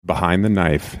Behind the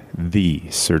Knife, the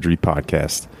surgery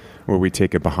podcast, where we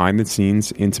take a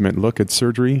behind-the-scenes, intimate look at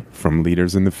surgery from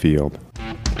leaders in the field.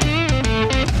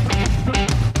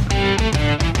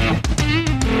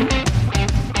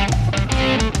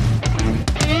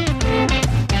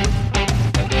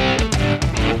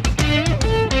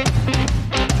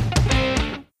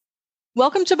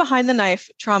 Welcome to Behind the Knife,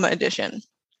 Trauma Edition.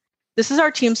 This is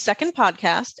our team's second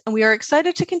podcast, and we are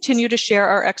excited to continue to share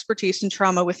our expertise in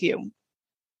trauma with you.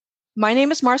 My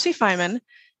name is Marcy Feynman,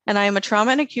 and I am a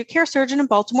trauma and acute care surgeon in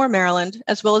Baltimore, Maryland,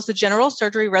 as well as the general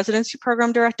surgery residency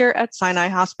program director at Sinai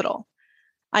Hospital.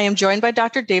 I am joined by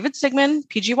Dr. David Sigman,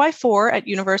 PGY4 at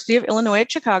University of Illinois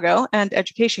at Chicago and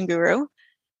education guru,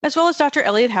 as well as Dr.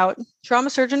 Elliot Hout, trauma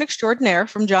surgeon extraordinaire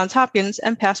from Johns Hopkins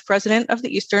and past president of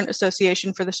the Eastern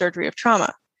Association for the Surgery of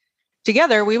Trauma.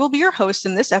 Together, we will be your hosts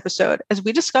in this episode as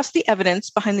we discuss the evidence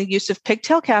behind the use of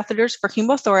pigtail catheters for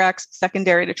hemothorax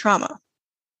secondary to trauma.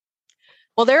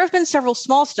 While there have been several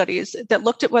small studies that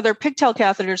looked at whether pigtail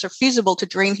catheters are feasible to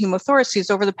drain hemothoraces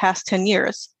over the past 10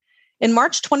 years, in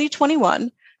March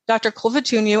 2021, Dr.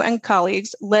 Clovetoniu and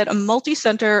colleagues led a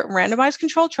multi-center randomized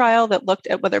controlled trial that looked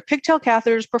at whether pigtail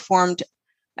catheters performed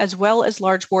as well as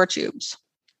large bore tubes.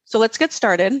 So let's get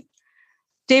started.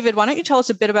 David, why don't you tell us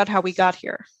a bit about how we got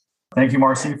here? Thank you,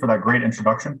 Marcy, for that great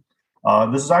introduction.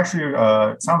 This is actually,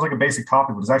 it sounds like a basic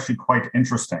topic, but it's actually quite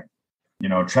interesting. You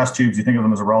know, chest tubes, you think of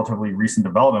them as a relatively recent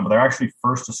development, but they're actually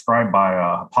first described by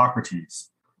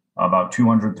Hippocrates about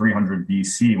 200, 300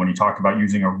 BC when he talked about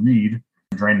using a reed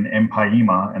to drain an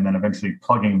empyema and then eventually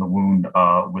plugging the wound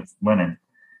with linen.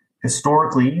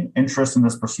 Historically, interest in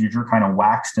this procedure kind of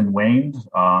waxed and waned.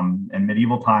 In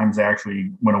medieval times, they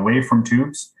actually went away from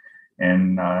tubes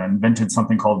and invented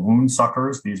something called wound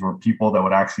suckers. These were people that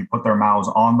would actually put their mouths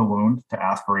on the wound to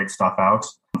aspirate stuff out.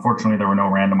 Unfortunately, there were no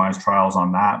randomized trials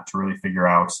on that to really figure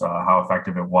out how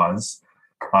effective it was.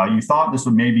 You thought this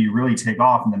would maybe really take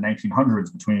off in the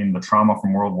 1900s between the trauma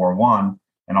from World War I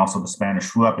and also the Spanish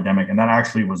flu epidemic, and that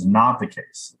actually was not the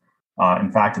case.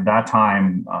 In fact, at that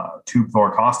time, tube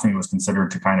thoracostomy was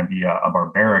considered to kind of be a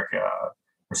barbaric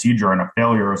procedure and a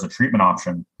failure as a treatment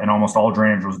option, and almost all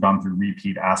drainage was done through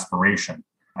repeat aspiration.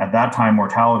 At that time,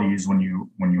 mortalities, when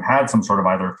you had some sort of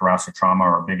either thoracic trauma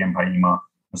or a big empyema,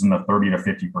 was in the 30 to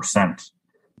 50%.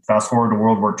 Fast forward to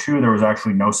World War II, there was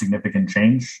actually no significant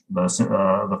change.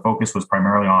 The focus was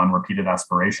primarily on repeated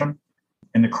aspiration.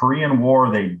 In the Korean War,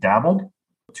 they dabbled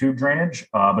with tube drainage,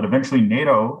 but eventually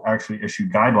NATO actually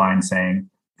issued guidelines saying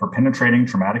for penetrating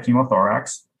traumatic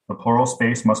hemothorax, the pleural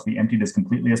space must be emptied as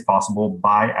completely as possible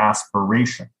by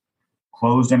aspiration.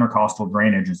 Closed intercostal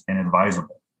drainage is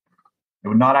inadvisable. It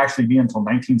would not actually be until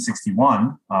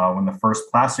 1961 when the first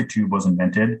plastic tube was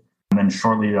invented, and then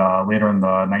shortly later in the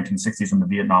 1960s when the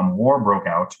Vietnam War broke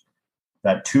out,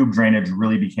 that tube drainage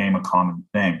really became a common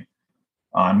thing.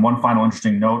 And one final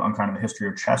interesting note on kind of the history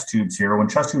of chest tubes here. When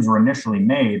chest tubes were initially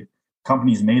made,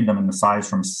 companies made them in the size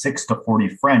from 6 to 40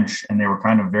 French, and they were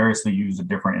kind of variously used at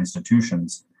different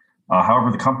institutions.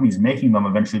 However, the companies making them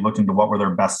eventually looked into what were their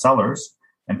best sellers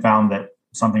and found that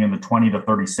something in the 20 to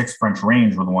 36 French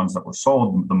range were the ones that were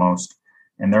sold the most.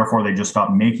 And therefore, they just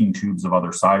stopped making tubes of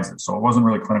other sizes. So it wasn't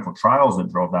really clinical trials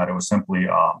that drove that. It was simply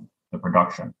the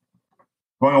production.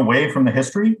 Going away from the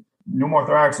history,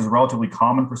 pneumothorax is a relatively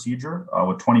common procedure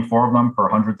with 24 of them per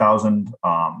 100,000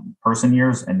 person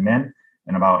years in men,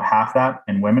 and about half that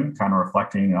in women, kind of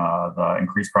reflecting the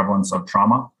increased prevalence of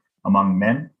trauma among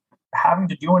men. Having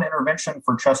to do an intervention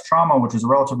for chest trauma, which is a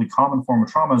relatively common form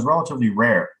of trauma, is relatively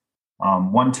rare.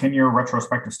 One 10-year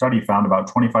retrospective study found about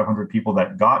 2,500 people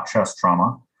that got chest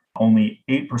trauma. Only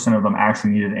 8% of them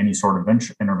actually needed any sort of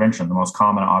intervention, the most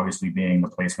common obviously being the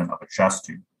placement of a chest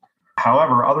tube.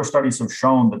 However, other studies have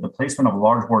shown that the placement of a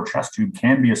large bore chest tube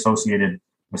can be associated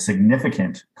with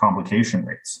significant complication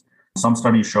rates. Some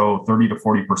studies show 30 to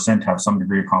 40% have some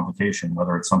degree of complication,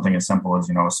 whether it's something as simple as,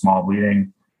 a small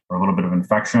bleeding or a little bit of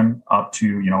infection up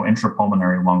to,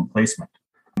 intrapulmonary lung placement.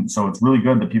 So it's really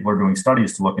good that people are doing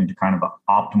studies to look into kind of the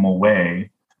optimal way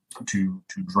to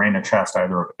drain a chest,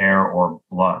 either of air or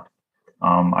blood.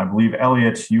 I believe,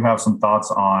 Elliot, you have some thoughts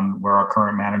on where our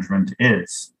current management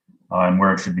is and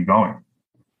where it should be going.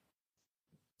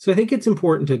 So I think it's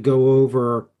important to go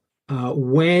over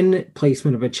when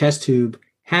placement of a chest tube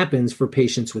happens for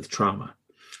patients with trauma.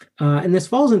 And this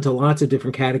falls into lots of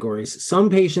different categories. Some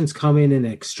patients come in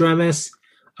extremis.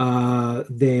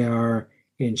 They are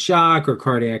in shock or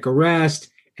cardiac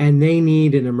arrest, and they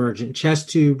need an emergent chest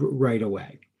tube right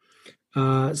away.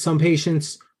 Some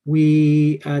patients,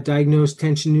 we diagnose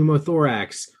tension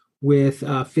pneumothorax with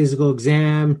physical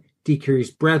exam,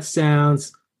 decreased breath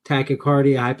sounds,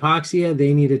 tachycardia, hypoxia,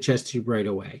 they need a chest tube right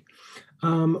away.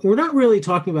 We're not really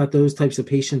talking about those types of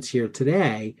patients here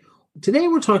today. Today,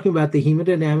 we're talking about the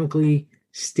hemodynamically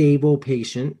stable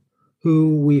patient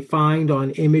who we find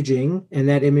on imaging, and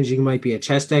that imaging might be a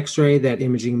chest x-ray, that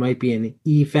imaging might be an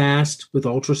EFAST with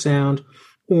ultrasound,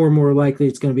 or more likely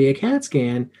it's going to be a CAT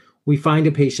scan. We find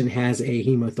a patient has a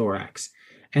hemothorax.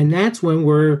 And that's when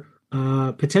we're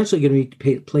potentially going to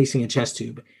be placing a chest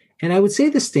tube. And I would say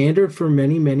the standard for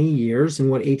many, many years, and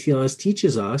what ATLS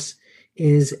teaches us,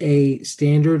 is a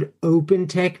standard open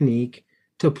technique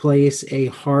to place a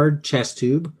hard chest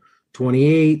tube,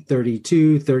 28,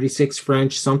 32, 36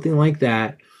 French, something like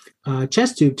that,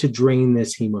 chest tube to drain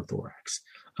this hemothorax.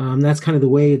 That's kind of the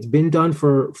way it's been done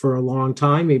for a long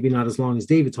time, maybe not as long as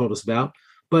David told us about,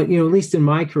 but at least in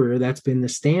my career, that's been the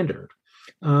standard.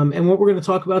 And what we're going to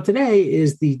talk about today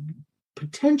is the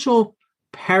potential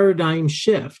paradigm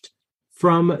shift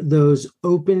from those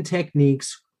open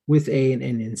techniques with an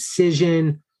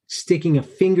incision, sticking a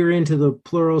finger into the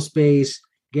pleural space,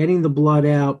 getting the blood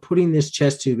out, putting this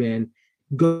chest tube in,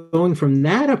 going from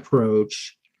that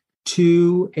approach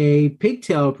to a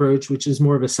pigtail approach, which is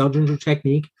more of a Seldinger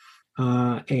technique,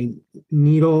 a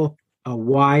needle, a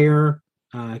wire,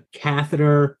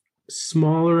 catheter,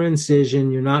 smaller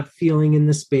incision. You're not feeling in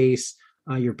the space.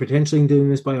 You're potentially doing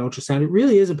this by ultrasound. It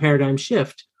really is a paradigm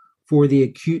shift for the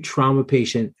acute trauma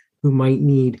patient who might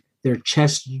need their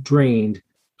chest drained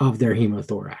of their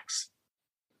hemothorax.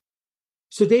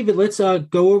 So, David, let's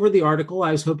go over the article.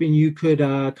 I was hoping you could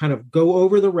kind of go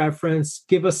over the reference,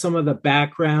 give us some of the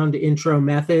background intro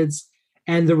methods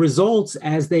and the results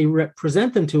as they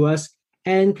present them to us,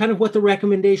 and kind of what the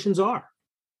recommendations are.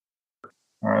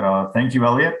 All right. Thank you,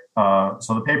 Elliot.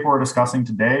 So the paper we're discussing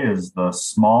today is the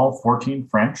small 14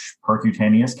 French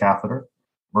percutaneous catheter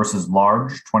versus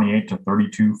large 28 to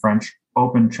 32 French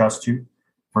open chest tube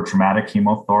for traumatic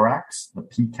hemothorax, the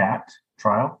PCAT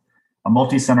trial, a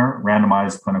multi-center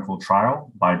randomized clinical trial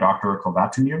by Dr.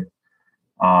 Kovatunyu.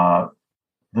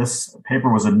 This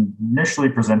paper was initially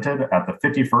presented at the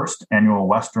 51st Annual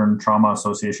Western Trauma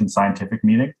Association Scientific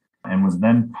Meeting and was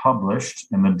then published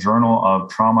in the Journal of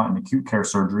Trauma and Acute Care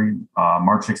Surgery,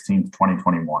 March 16,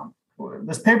 2021.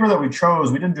 This paper that we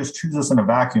chose, we didn't just choose this in a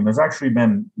vacuum. There's actually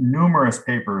been numerous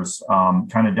papers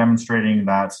kind of demonstrating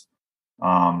that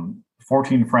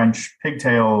 14 French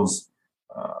pigtails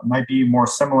might be more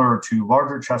similar to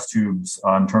larger chest tubes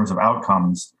in terms of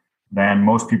outcomes than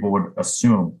most people would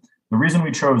assume. The reason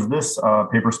we chose this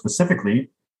paper specifically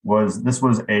was this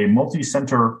was a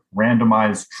multi-center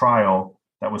randomized trial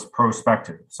that was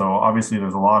prospective. So obviously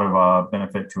there's a lot of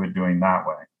benefit to it doing that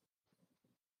way.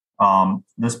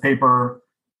 This paper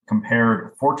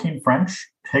compared 14 French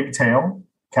pigtail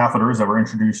catheters that were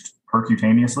introduced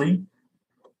percutaneously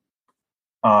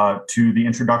to the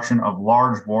introduction of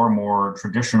large bore, more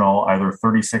traditional, either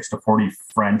 36 to 40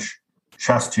 French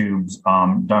chest tubes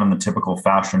done in the typical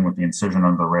fashion with the incision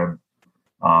under the rib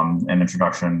and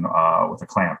introduction with a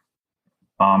clamp.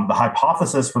 The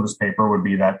hypothesis for this paper would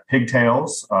be that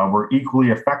pigtails were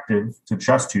equally effective to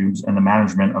chest tubes in the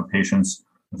management of patients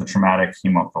with a traumatic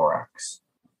hemothorax.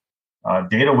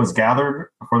 Data was gathered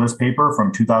for this paper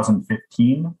from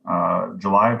 2015,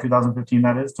 July of 2015,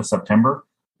 that is, to September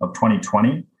of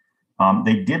 2020.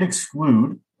 They did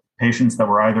exclude patients that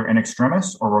were either in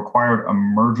extremis or required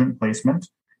emergent placement.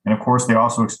 And of course, they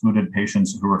also excluded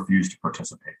patients who refused to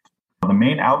participate. The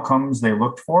main outcomes they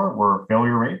looked for were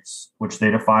failure rates, which they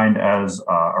defined as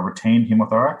a retained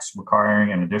hemothorax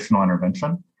requiring an additional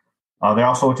intervention. They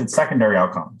also looked at secondary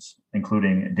outcomes,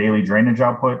 including daily drainage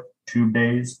output, tube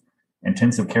days,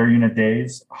 intensive care unit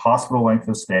days, hospital length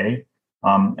of stay,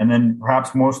 and then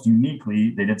perhaps most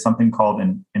uniquely, they did something called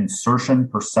an insertion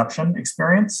perception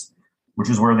experience, which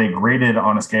is where they graded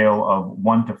on a scale of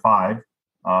 1 to 5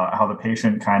 how the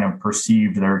patient kind of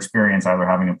perceived their experience either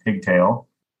having a pigtail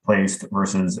placed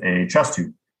versus a chest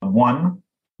tube. 1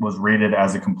 was rated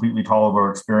as a completely tolerable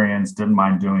experience, didn't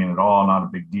mind doing it at all, not a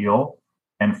big deal.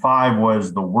 And 5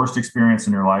 was the worst experience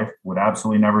in your life, would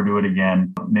absolutely never do it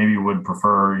again, maybe would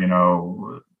prefer,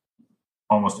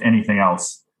 almost anything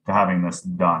else to having this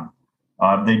done.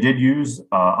 They did use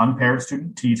unpaired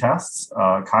student t-tests,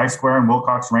 chi-square and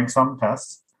Wilcox rank sum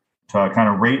tests to kind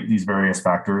of rate these various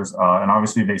factors. And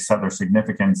obviously they set their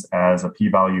significance as a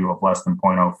p-value of less than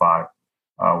 0.05.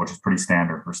 Which is pretty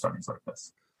standard for studies like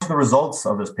this. The results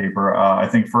of this paper, I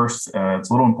think first, it's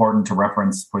a little important to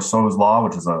reference Poiseuille's law,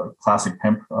 which is a classic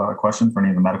PIMP question for any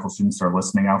of the medical students that are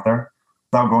listening out there.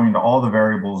 Without going into all the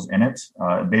variables in it,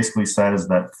 it basically says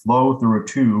that flow through a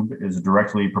tube is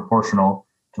directly proportional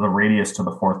to the radius to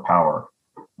the fourth power.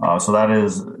 So that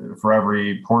is for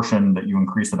every portion that you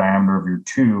increase the diameter of your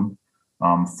tube,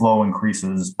 flow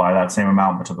increases by that same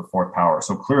amount, but to the fourth power.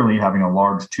 So clearly having a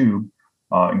large tube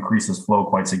increases flow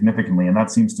quite significantly. And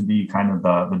that seems to be kind of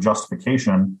the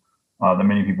justification that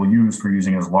many people use for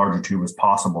using as large a tube as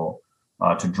possible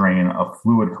to drain a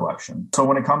fluid collection. So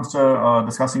when it comes to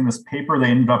discussing this paper, they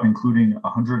ended up including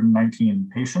 119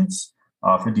 patients,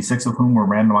 56 of whom were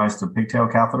randomized to pigtail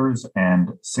catheters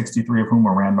and 63 of whom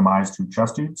were randomized to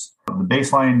chest tubes. The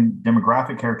baseline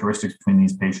demographic characteristics between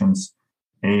these patients,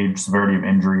 age, severity of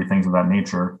injury, things of that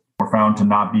nature, were found to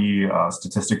not be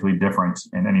statistically different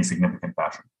in any significant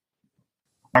fashion.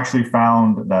 Actually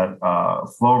found that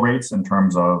flow rates in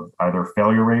terms of either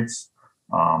failure rates,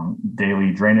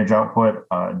 daily drainage output,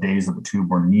 days that the tube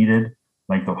were needed,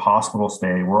 length of hospital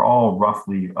stay were all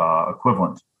roughly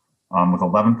equivalent, with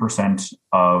 11%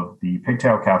 of the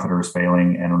pigtail catheters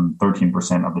failing and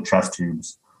 13% of the chest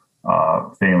tubes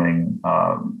failing.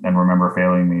 And remember,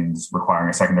 failing means requiring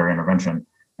a secondary intervention.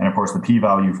 And of course, the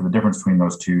p-value for the difference between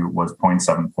those two was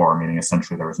 0.74, meaning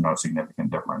essentially there was no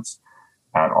significant difference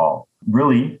at all.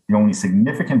 Really, the only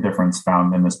significant difference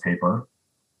found in this paper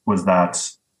was that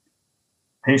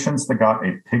patients that got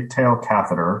a pigtail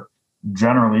catheter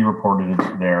generally reported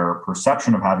their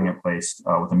perception of having it placed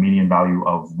with a median value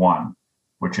of 1,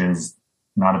 which is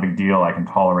not a big deal. I can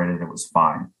tolerate it. It was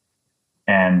fine.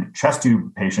 And chest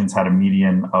tube patients had a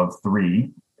median of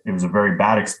 3. It was a very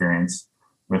bad experience,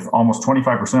 with almost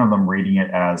 25% of them rating it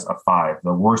as a 5,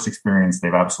 the worst experience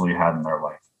they've absolutely had in their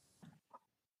life.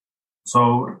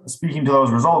 So speaking to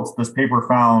those results, this paper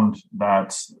found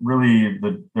that really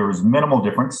there was minimal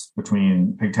difference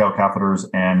between pigtail catheters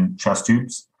and chest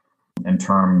tubes in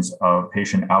terms of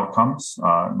patient outcomes,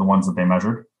 the ones that they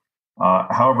measured.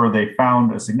 However, they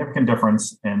found a significant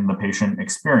difference in the patient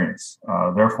experience.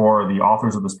 Therefore, the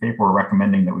authors of this paper are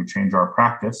recommending that we change our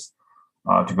practice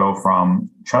to go from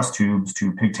chest tubes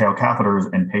to pigtail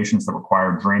catheters in patients that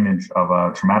require drainage of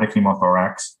a traumatic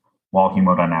hemothorax while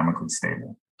hemodynamically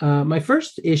stable. My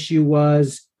first issue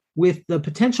was with the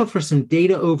potential for some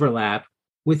data overlap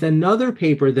with another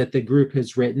paper that the group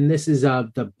has written. This is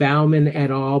the Baumann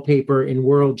et al. Paper in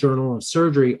World Journal of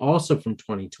Surgery, also from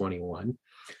 2021.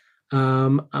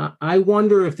 I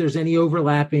wonder if there's any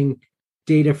overlapping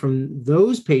data from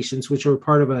those patients, which were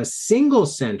part of a single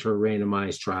center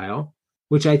randomized trial,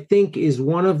 which I think is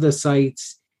one of the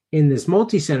sites in this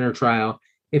multi-center trial.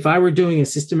 If I were doing a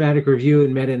systematic review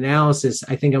and meta-analysis,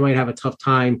 I think I might have a tough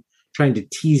time trying to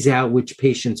tease out which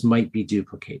patients might be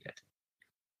duplicated.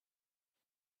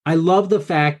 I love the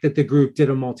fact that the group did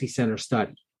a multi-center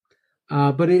study,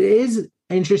 but it is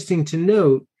interesting to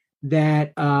note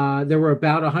that there were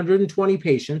about 120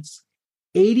 patients,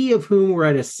 80 of whom were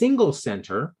at a single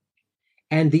center,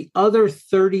 and the other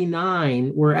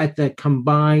 39 were at the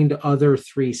combined other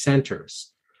 3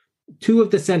 centers. 2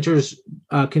 of the centers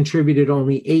contributed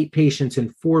only 8 patients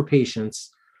and 4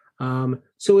 patients.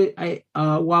 So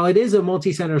while it is a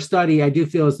multi-center study, I do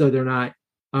feel as though they're not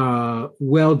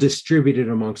well distributed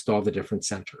amongst all the different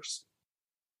centers.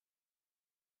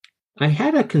 I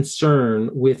had a concern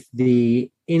with the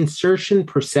insertion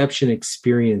perception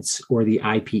experience, or the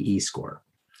IPE score.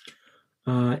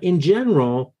 In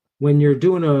general, when you're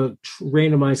doing a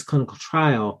randomized clinical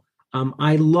trial,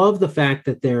 I love the fact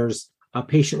that there's a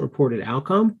patient-reported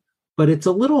outcome, but it's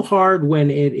a little hard when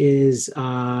it is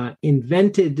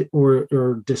invented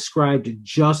or described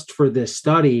just for this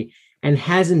study and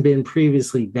hasn't been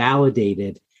previously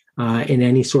validated in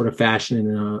any sort of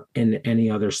fashion in any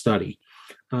other study.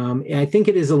 I think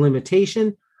it is a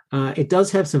limitation. It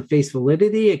does have some face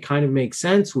validity. It kind of makes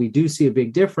sense. We do see a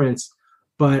big difference,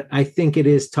 but I think it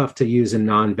is tough to use a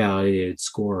non-validated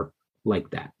score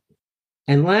like that.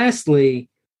 And lastly,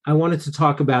 I wanted to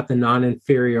talk about the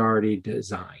non-inferiority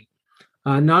design.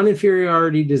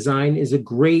 Non-inferiority design is a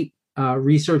great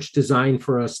research design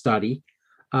for a study.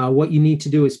 What you need to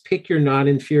do is pick your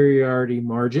non-inferiority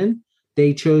margin.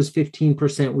 They chose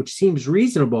 15%, which seems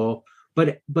reasonable,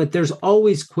 but there's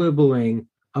always quibbling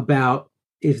about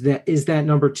is that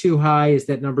number too high, is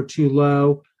that number too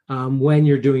low when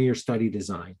you're doing your study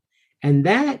design. And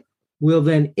that will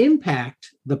then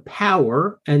impact the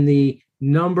power and the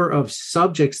number of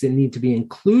subjects that need to be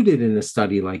included in a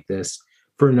study like this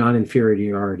for a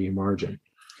non-inferiority margin.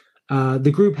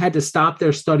 The group had to stop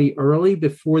their study early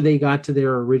before they got to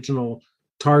their original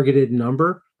targeted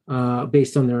number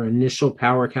based on their initial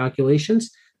power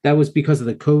calculations. That was because of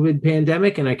the COVID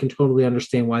pandemic, and I can totally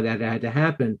understand why that had to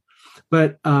happen.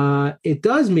 But it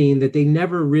does mean that they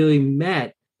never really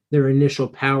met their initial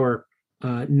power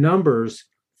numbers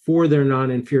for their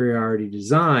non-inferiority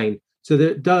design. So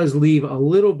that does leave a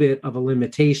little bit of a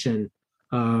limitation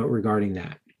regarding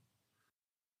that.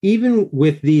 Even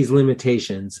with these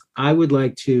limitations, I would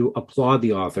like to applaud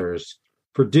the authors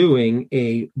for doing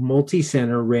a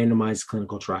multi-center randomized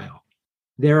clinical trial.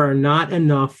 There are not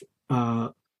enough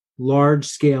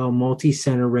large-scale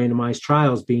multi-center randomized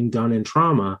trials being done in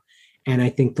trauma, and I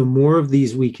think the more of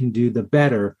these we can do, the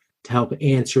better to help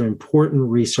answer important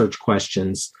research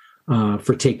questions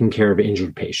for taking care of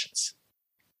injured patients.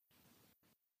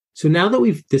 So now that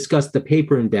we've discussed the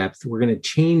paper in depth, we're going to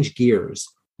change gears.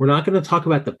 We're not going to talk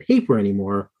about the paper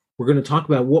anymore. We're going to talk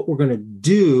about what we're going to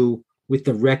do with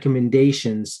the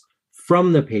recommendations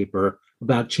from the paper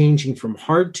about changing from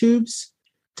hard tubes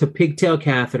to pigtail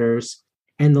catheters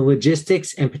and the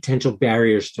logistics and potential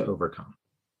barriers to overcome.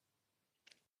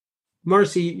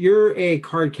 Marcy, you're a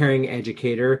card-carrying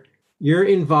educator. You're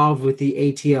involved with the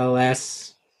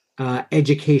ATLS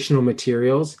educational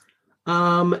materials.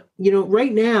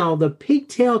 Right now, the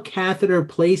pigtail catheter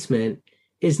placement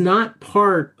is not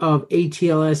part of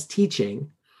ATLS teaching.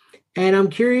 And I'm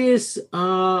curious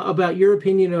about your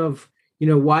opinion of,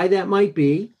 why that might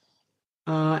be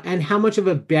and how much of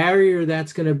a barrier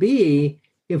that's going to be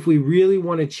if we really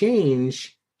want to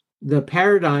change the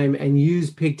paradigm and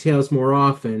use pigtails more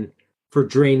often for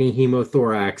draining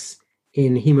hemothorax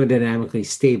in hemodynamically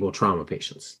stable trauma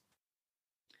patients.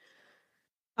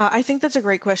 I think that's a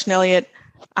great question, Elliot.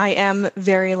 I am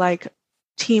very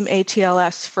team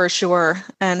ATLS for sure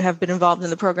and have been involved in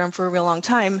the program for a real long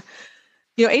time.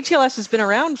 ATLS has been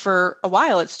around for a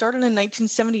while. It started in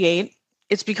 1978.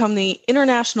 It's become the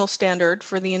international standard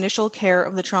for the initial care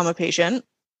of the trauma patient.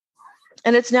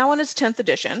 And it's now on its 10th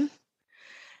edition.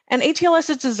 And ATLS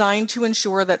is designed to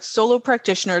ensure that solo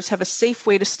practitioners have a safe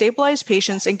way to stabilize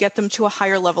patients and get them to a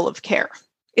higher level of care.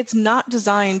 It's not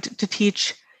designed to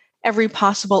teach every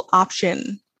possible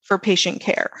option for patient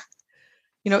care.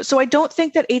 So I don't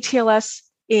think that ATLS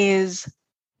is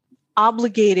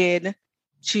obligated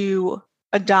to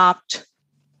adopt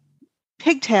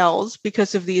pigtails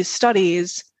because of these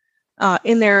studies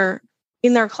in their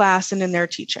class and in their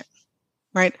teaching,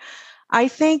 right? I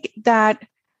think that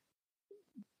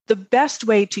the best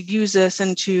way to use this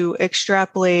and to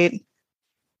extrapolate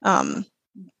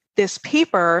this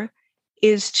paper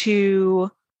is to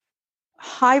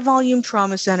high volume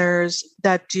trauma centers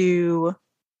that do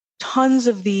tons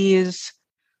of these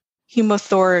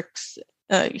hemothorax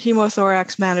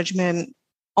management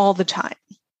all the time,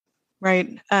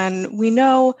 right? And we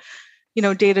know,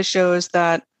 data shows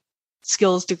that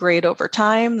skills degrade over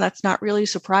time. That's not really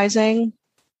surprising.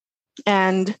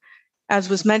 And as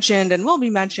was mentioned and will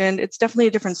be mentioned, it's definitely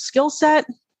a different skill set,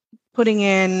 putting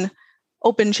in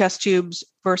open chest tubes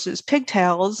versus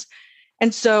pigtails.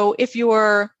 And so if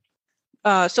you're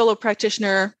a solo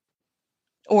practitioner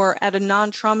or at a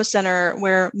non-trauma center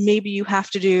where maybe you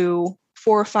have to do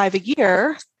 4 or 5 a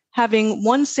year, having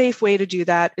one safe way to do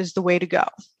that is the way to go.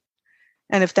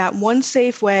 And if that one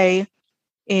safe way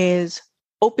is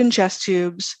open chest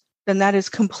tubes, then that is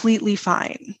completely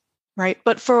fine, right?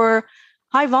 But for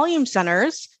high volume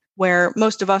centers, where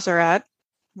most of us are at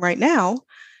right now,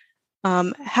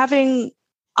 having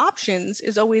options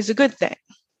is always a good thing.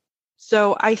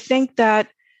 So I think that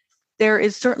there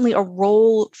is certainly a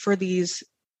role for these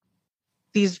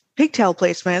pigtail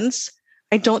placements.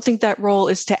 I don't think that role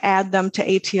is to add them to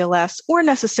ATLS or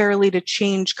necessarily to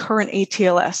change current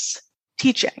ATLS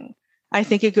teaching. I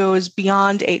think it goes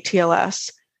beyond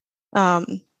ATLS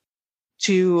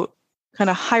to kind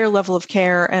of higher level of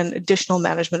care and additional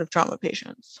management of trauma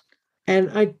patients. And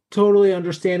I totally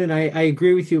understand, and I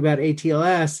agree with you about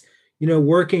ATLS.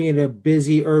 Working in a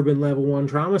busy urban level 1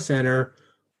 trauma center,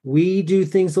 we do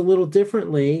things a little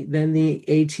differently than the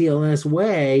ATLS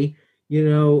way.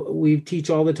 We teach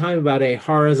all the time about a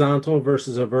horizontal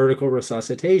versus a vertical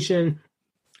resuscitation.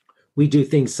 We do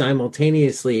things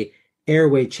simultaneously.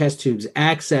 Airway, chest tubes,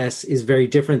 access is very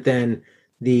different than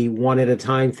the one at a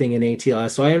time thing in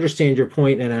ATLS. So I understand your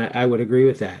point, and I would agree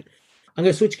with that. I'm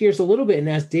going to switch gears a little bit and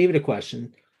ask David a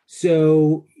question.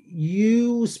 So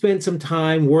you spent some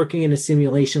time working in a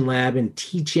simulation lab and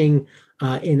teaching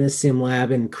in a sim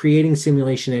lab and creating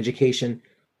simulation education.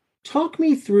 Talk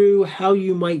me through how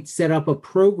you might set up a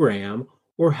program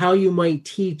or how you might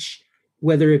teach,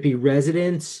 whether it be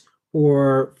residents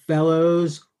or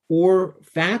fellows or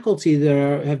faculty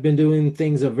that have been doing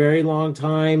things a very long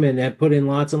time and have put in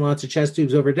lots and lots of chest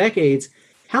tubes over decades.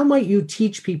 How might you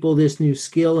teach people this new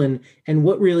skill and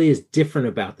what really is different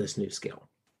about this new skill?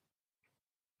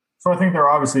 So I think there are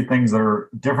obviously things that are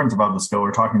different about the skill.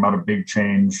 We're talking about a big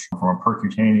change from a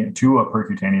percutaneous to a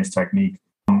percutaneous technique,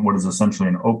 what is essentially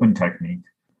an open technique.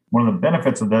 One of the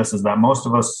benefits of this is that most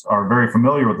of us are very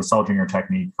familiar with the Seldinger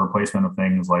technique for placement of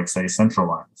things like, say, central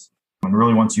lines. And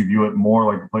really, once you view it more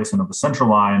like the placement of a central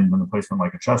line than the placement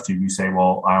like a chest tube, you say,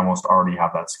 well, I almost already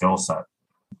have that skill set.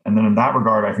 And then in that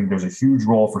regard, I think there's a huge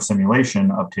role for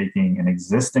simulation of taking an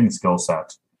existing skill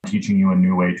set, teaching you a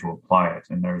new way to apply it.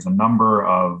 And there's a number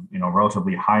of,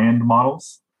 relatively high-end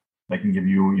models that can give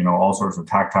you, all sorts of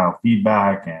tactile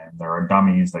feedback, and there are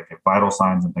dummies that give vital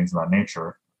signs and things of that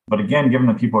nature. But again, given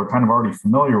that people are kind of already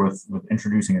familiar with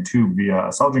introducing a tube via a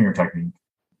Seldinger technique,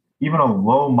 even a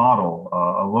low model,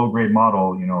 a low-grade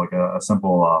model, like a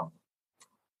simple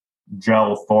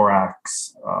gel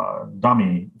thorax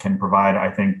dummy can provide, I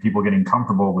think, people getting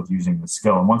comfortable with using the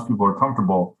skill. And once people are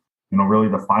comfortable, really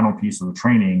the final piece of the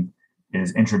training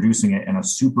is introducing it in a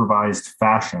supervised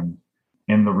fashion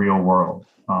in the real world.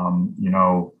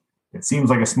 It seems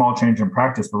like a small change in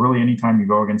practice, but really anytime you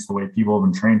go against the way people have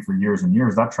been trained for years and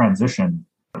years, that transition,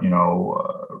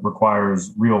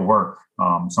 requires real work.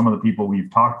 Some of the people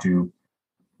we've talked to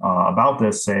about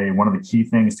this say one of the key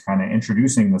things to kind of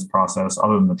introducing this process,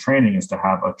 other than the training, is to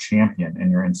have a champion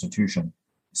in your institution,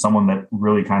 someone that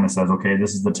really kind of says, okay,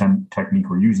 this is the technique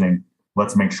we're using.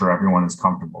 Let's make sure everyone is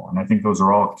comfortable. And I think those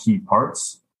are all key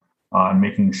parts in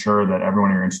making sure that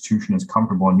everyone in your institution is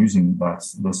comfortable in using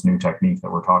this new technique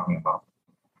that we're talking about.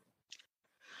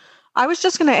 I was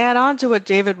just going to add on to what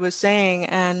David was saying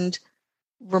and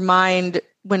remind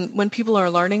when people are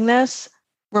learning this,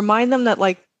 remind them that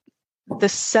like the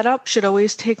setup should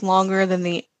always take longer than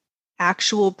the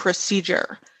actual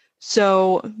procedure.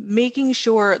 So making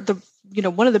sure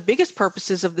one of the biggest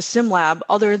purposes of the sim lab,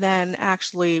 other than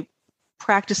actually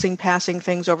practicing passing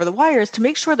things over the wire, is to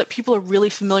make sure that people are really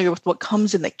familiar with what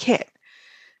comes in the kit.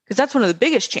 Because that's one of the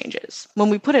biggest changes.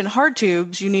 When we put in hard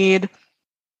tubes, you need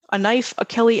a knife, a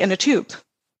Kelly, and a tube.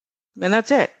 And that's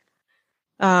it.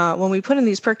 When we put in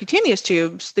these percutaneous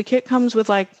tubes, the kit comes with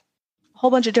like a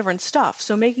whole bunch of different stuff.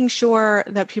 So making sure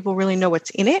that people really know what's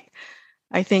in it,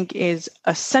 I think, is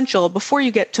essential before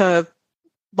you get to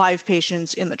live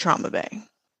patients in the trauma bay.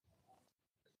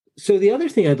 So the other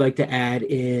thing I'd like to add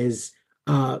is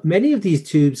many of these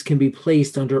tubes can be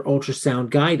placed under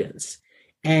ultrasound guidance.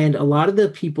 And a lot of the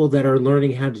people that are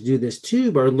learning how to do this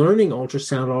tube are learning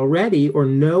ultrasound already, or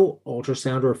know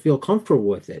ultrasound, or feel comfortable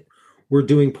with it. We're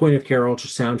doing point of care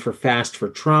ultrasound for FAST for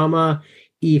trauma,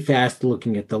 EFAST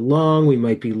looking at the lung. We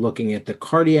might be looking at the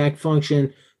cardiac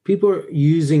function. People are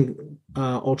using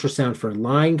ultrasound for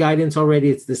line guidance already.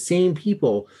 It's the same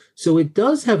people. So it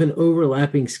does have an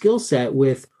overlapping skill set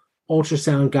with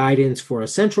ultrasound guidance for a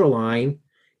central line.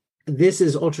 This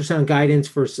is ultrasound guidance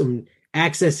for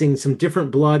accessing some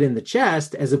different blood in the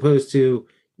chest, as opposed to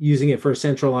using it for a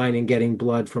central line and getting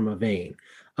blood from a vein.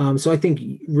 So I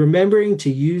think remembering to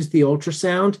use the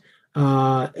ultrasound,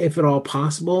 if at all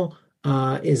possible,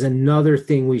 is another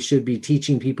thing we should be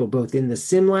teaching people both in the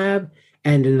sim lab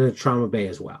and in the trauma bay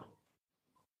as well.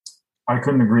 I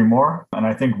couldn't agree more. And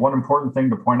I think one important thing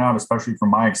to point out, especially from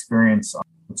my experience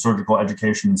with surgical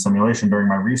education and simulation during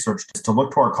my research, is to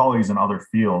look to our colleagues in other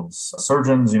fields.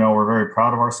 Surgeons, we're very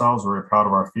proud of ourselves. We're very proud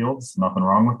of our fields. Nothing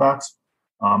wrong with that.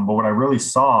 But what I really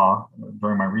saw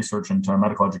during my research into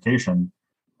medical education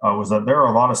was that there are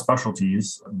a lot of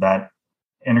specialties that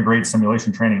integrate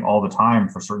simulation training all the time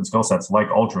for certain skill sets, like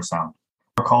ultrasound.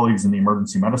 Our colleagues in the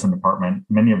emergency medicine department,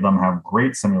 many of them have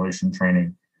great simulation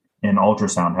training in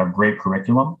ultrasound, have great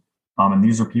curriculum. And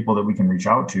these are people that we can reach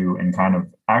out to and kind of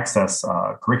access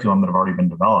curriculum that have already been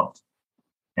developed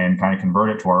and kind of convert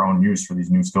it to our own use for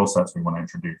these new skill sets we want to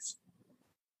introduce.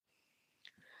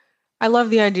 I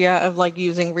love the idea of like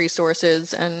using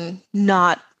resources and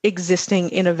not existing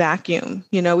in a vacuum.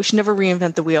 We should never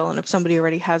reinvent the wheel. And if somebody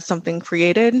already has something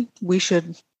created, we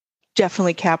should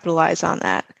definitely capitalize on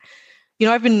that.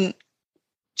 I've been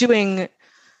doing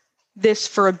this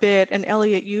for a bit, and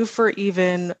Elliot, you for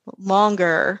even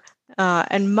longer.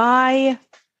 And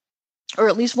or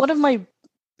at least one of my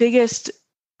biggest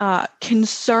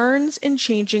concerns in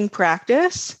changing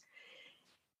practice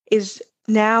is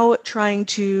now trying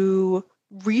to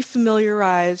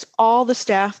refamiliarize all the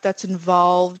staff that's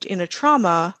involved in a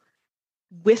trauma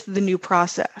with the new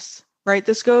process, right?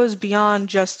 This goes beyond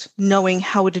just knowing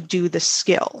how to do the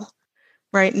skill,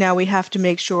 right? Now we have to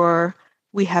make sure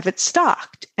we have it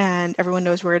stocked and everyone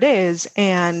knows where it is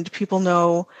and people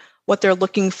know what they're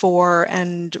looking for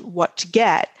and what to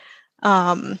get.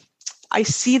 I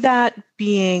see that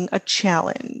being a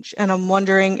challenge. And I'm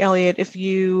wondering, Elliot, if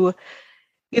you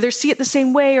either see it the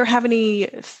same way or have any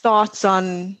thoughts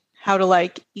on how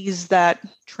to ease that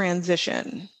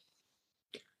transition.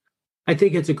 I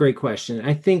think it's a great question.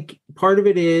 I think part of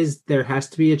it is there has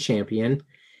to be a champion.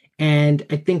 And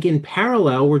I think in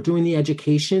parallel, we're doing the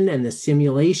education and the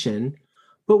simulation,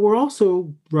 but we're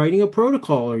also writing a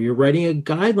protocol, or you're writing a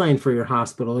guideline for your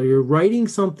hospital, or you're writing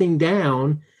something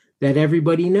down that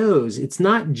everybody knows. It's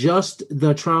not just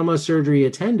the trauma surgery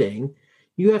attending.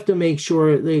 You have to make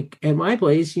sure, like at my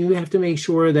place, you have to make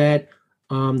sure that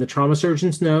the trauma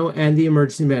surgeons know, and the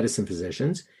emergency medicine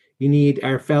physicians. You need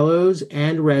our fellows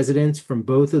and residents from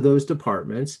both of those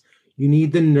departments. You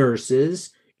need the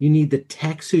nurses. You need the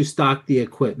techs who stock the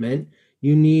equipment.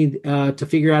 You need to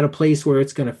figure out a place where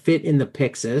it's going to fit in the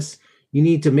Pyxis. You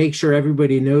need to make sure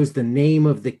everybody knows the name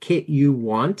of the kit you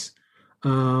want.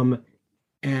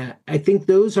 I think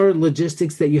those are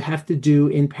logistics that you have to do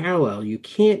in parallel. You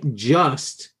can't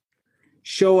just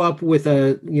show up with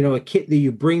a kit that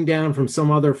you bring down from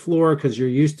some other floor because you're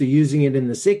used to using it in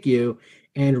the SICU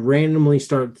and randomly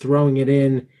start throwing it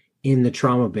in the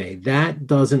trauma bay. That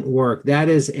doesn't work. That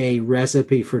is a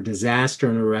recipe for disaster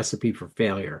and a recipe for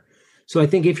failure. So I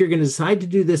think if you're going to decide to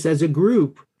do this as a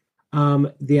group,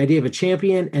 the idea of a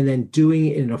champion and then doing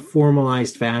it in a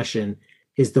formalized fashion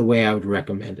is the way I would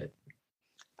recommend it.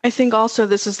 I think also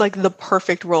this is like the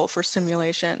perfect role for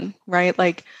simulation, right?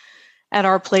 Like at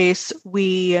our place,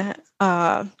 we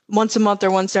once a month or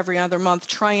once every other month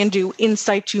try and do in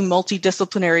situ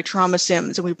multidisciplinary trauma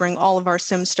sims. And we bring all of our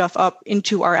sim stuff up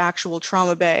into our actual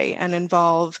trauma bay and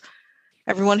involve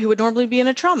everyone who would normally be in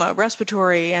a trauma,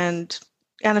 respiratory and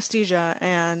anesthesia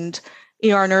and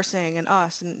ER nursing and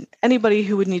us and anybody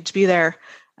who would need to be there.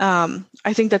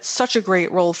 I think that's such a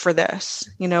great role for this,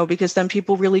 because then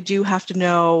people really do have to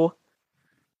know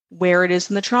where it is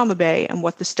in the trauma bay and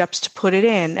what the steps to put it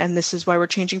in. And this is why we're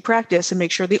changing practice and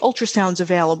make sure the ultrasound's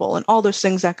available and all those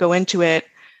things that go into it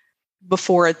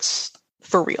before it's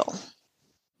for real.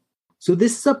 So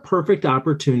this is a perfect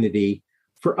opportunity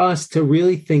for us to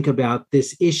really think about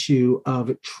this issue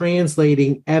of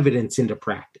translating evidence into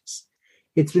practice.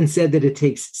 It's been said that it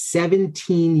takes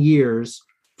 17 years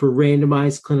for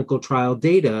randomized clinical trial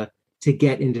data to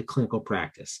get into clinical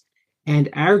practice. And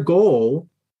our goal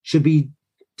should be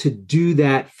to do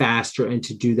that faster and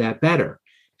to do that better.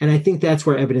 And I think that's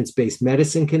where evidence-based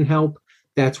medicine can help.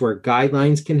 That's where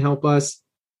guidelines can help us.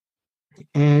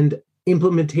 And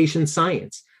implementation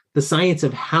science, the science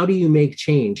of how do you make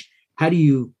change? How do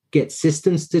you get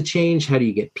systems to change? How do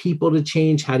you get people to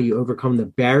change? How do you overcome the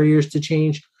barriers to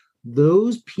change?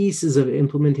 Those pieces of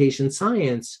implementation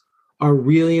science are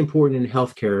really important in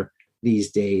healthcare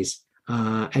these days.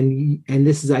 And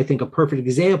this is, I think, a perfect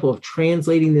example of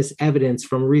translating this evidence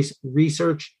from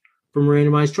research, from a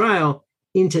randomized trial,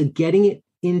 into getting it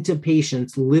into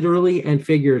patients literally and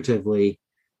figuratively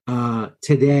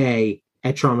today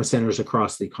at trauma centers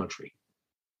across the country.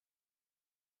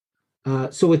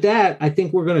 So with that, I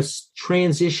think we're going to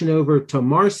transition over to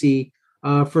Marcy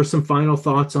for some final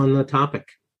thoughts on the topic.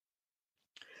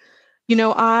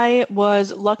 I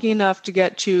was lucky enough to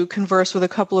get to converse with a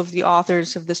couple of the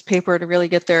authors of this paper to really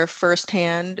get their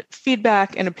firsthand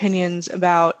feedback and opinions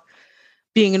about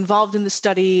being involved in the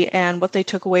study and what they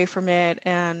took away from it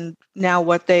and now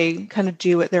what they kind of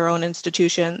do at their own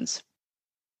institutions.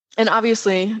 And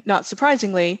obviously, not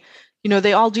surprisingly,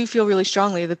 they all do feel really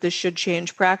strongly that this should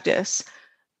change practice.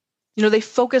 They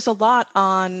focus a lot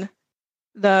on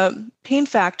the pain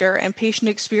factor and patient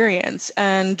experience,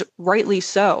 and rightly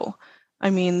so. I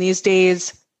mean, these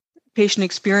days, patient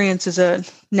experience is a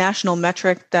national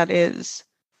metric that is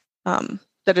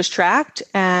tracked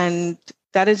and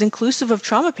that is inclusive of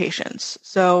trauma patients.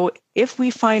 So if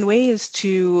we find ways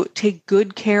to take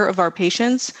good care of our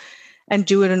patients and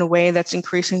do it in a way that's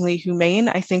increasingly humane,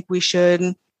 I think we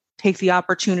should take the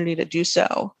opportunity to do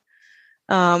so.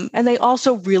 And they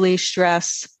also really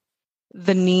stress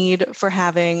the need for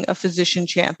having a physician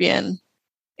champion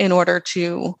in order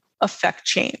to affect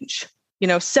change.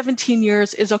 17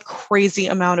 years is a crazy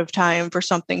amount of time for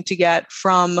something to get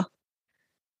from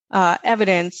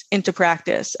evidence into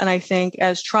practice. And I think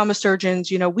as trauma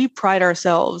surgeons, we pride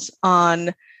ourselves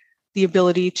on the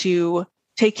ability to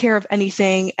take care of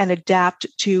anything and adapt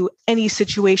to any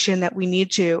situation that we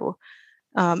need to.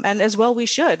 And as well, we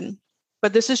should.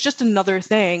 But this is just another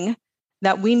thing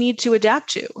that we need to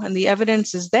adapt to. And the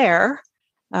evidence is there.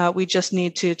 We just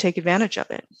need to take advantage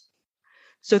of it.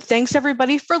 So thanks,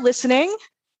 everybody, for listening.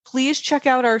 Please check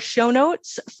out our show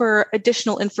notes for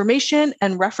additional information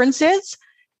and references.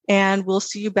 And we'll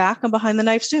see you back on Behind the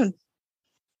Knife soon.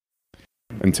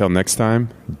 Until next time,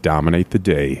 dominate the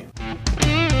day.